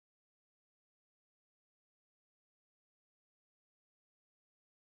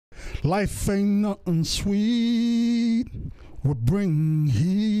Life ain't nothing sweet. We bring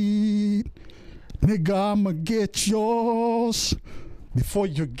heat. Nigga, I'ma get yours before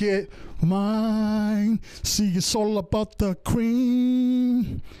you get mine. See, it's all about the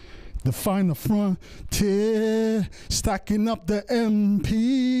cream. The final frontier. Stacking up the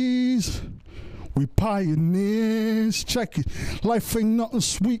MPs. We pioneers, check it. Life ain't nothing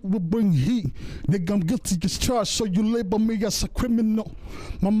sweet, we bring heat. Nigga, I'm guilty as charged, so you label me as a criminal.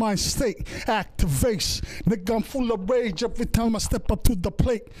 My mind state activates. Nigga, I'm full of rage every time I step up to the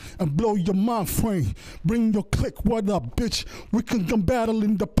plate and blow your mind frame. Bring your click, what up, bitch? We can come battle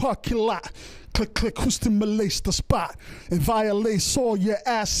in the parking lot. Click, click, who stimulates the spot and violates all your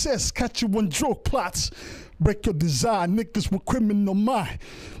assets. Catch you on drug plots. Break your desire, niggas with criminal mind.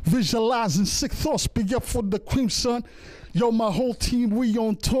 Visualizing sick thoughts, be up for the cream, son. Yo, my whole team, we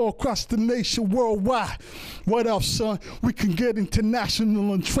on tour across the nation, worldwide. What up, son? We can get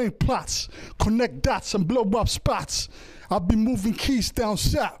international and train plots. Connect dots and blow up spots. I'll be moving keys down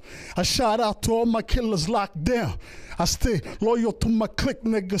south. I shout out to all my killers locked down. I stay loyal to my clique,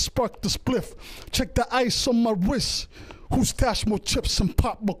 nigga, spark the spliff. Check the ice on my wrist. Who stash more chips and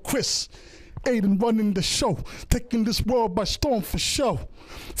pop more crisps? Aiden running the show, taking this world by storm for show.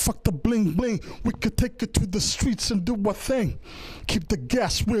 Fuck the bling bling, we could take it to the streets and do our thing. Keep the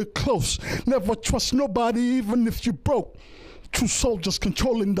gas real close, never trust nobody even if you broke. True soldiers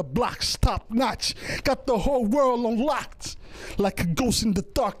controlling the blocks, top notch. Got the whole world unlocked. Like a ghost in the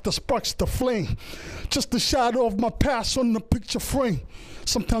dark that sparks the flame. Just a shadow of my past on the picture frame.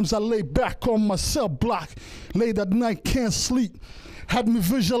 Sometimes I lay back on my cell block. Late at night, can't sleep. Had me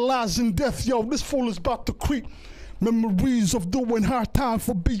visualizing death, yo, this fool is about to creep. Memories of doing hard time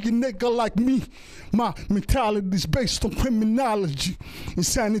for being a nigga like me. My mentality's based on criminology.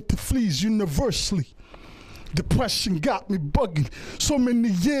 Insanity flees universally. Depression got me bugging. So many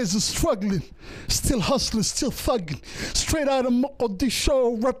years of struggling. Still hustling, still thugging. Straight out of Mokodi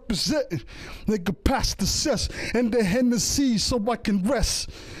show representing. Nigga past the cess and the Hennessy so I can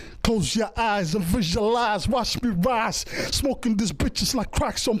rest. Close your eyes and visualize, watch me rise. Smoking this bitch is like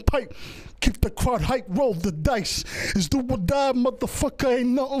cracks on pipe. Keep the crowd hype, roll the dice. It's do or die, motherfucker, ain't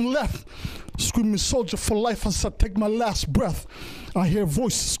nothing left. Screaming soldier for life as I take my last breath. I hear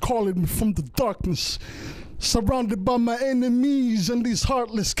voices calling me from the darkness. Surrounded by my enemies and these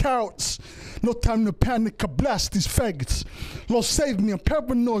heartless cowards. No time to panic or blast these faggots. Lord save me, I'm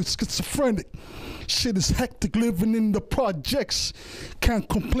paranoid, schizophrenic. Shit is hectic living in the projects. Can't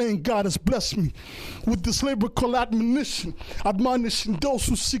complain, God has blessed me with this lyrical admonition, admonishing those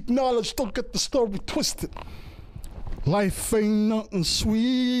who seek knowledge, don't get the story twisted. Life ain't nothing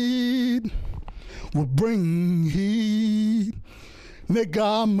sweet, we'll bring heat.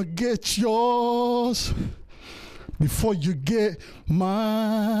 Nigga, I'ma get yours before you get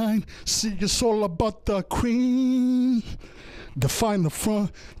mine. See, it's all about the cream. The final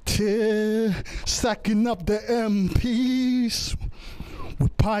frontier, stacking up the MPs. We're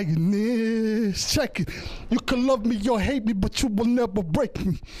pioneers. Check it. You can love me or hate me, but you will never break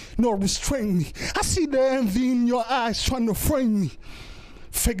me, nor restrain me. I see the envy in your eyes trying to frame me.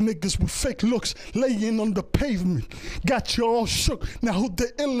 Fake niggas with fake looks laying on the pavement. Got you all shook. Now who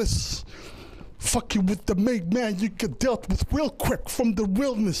the illest? Fuck you with the made man you get dealt with real quick from the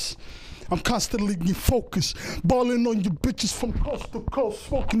realness. I'm constantly in focus, balling on you bitches from coast to coast,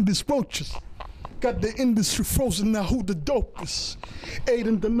 smoking these roaches. Got the industry frozen, now who the dopest?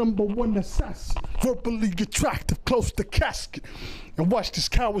 Aiden the #1 assassin, verbally attractive, close to casket. And watch these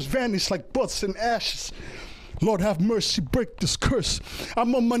cowards vanish like butts and ashes. Lord have mercy, break this curse.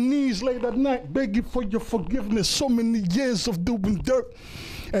 I'm on my knees late at night, begging for your forgiveness. So many years of doing dirt,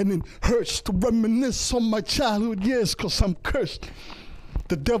 and it hurts to reminisce on my childhood years, cause I'm cursed.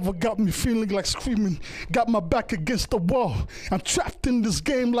 The devil got me feeling like screaming, got my back against the wall. I'm trapped in this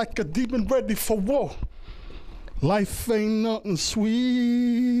game like a demon ready for war. Life ain't nothing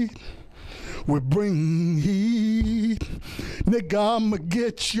sweet, we bring heat. Nigga, I'ma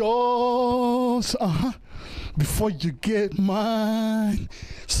get yours, before you get mine.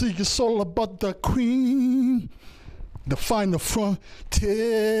 See, it's all about the cream. The final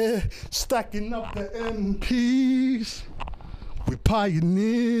frontier, stacking up the MPs. We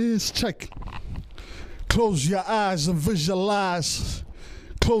pioneers, check it. Close your eyes and visualize.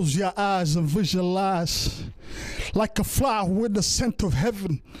 Close your eyes and visualize. Like a flower with the scent of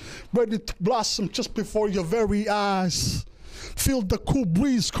heaven, ready to blossom just before your very eyes. Feel the cool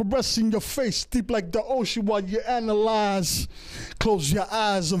breeze caressing your face deep like the ocean while you analyze. Close your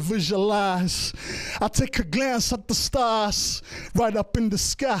eyes and visualize. I take a glance at the stars right up in the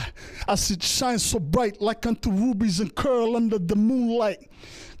sky. I see it shine so bright like unto rubies and curl under the moonlight.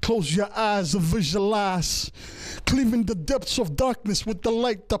 Close your eyes and visualize, cleaving the depths of darkness with the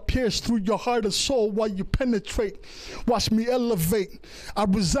light that pierces through your heart and soul while you penetrate. Watch me elevate. I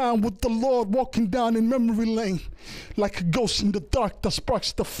resign with the Lord, walking down in memory lane, like a ghost in the dark that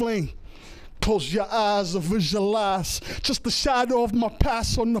sparks the flame. Close your eyes and visualize, just the shadow of my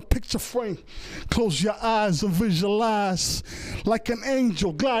past on the picture frame. Close your eyes and visualize, like an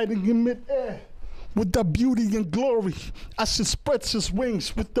angel gliding in midair. With the beauty and glory, as it spreads its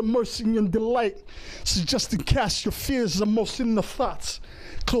wings with the mercy and delight, suggesting cast your fears and most inner thoughts.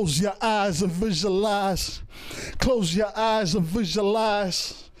 Close your eyes and visualize. Close your eyes and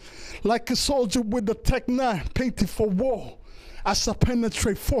visualize. Like a soldier with a Tech 9 painted for war, as I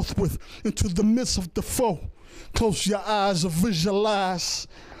penetrate forthwith into the midst of the foe. Close your eyes and visualize.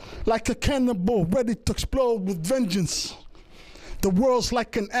 Like a cannibal ready to explode with vengeance. The world's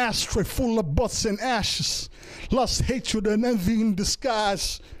like an ashtray full of butts and ashes. Lust, hatred, and envy in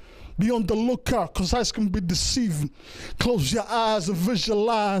disguise. Be on the lookout, cause eyes can be deceiving. Close your eyes and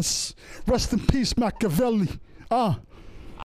visualize. Rest in peace, Machiavelli.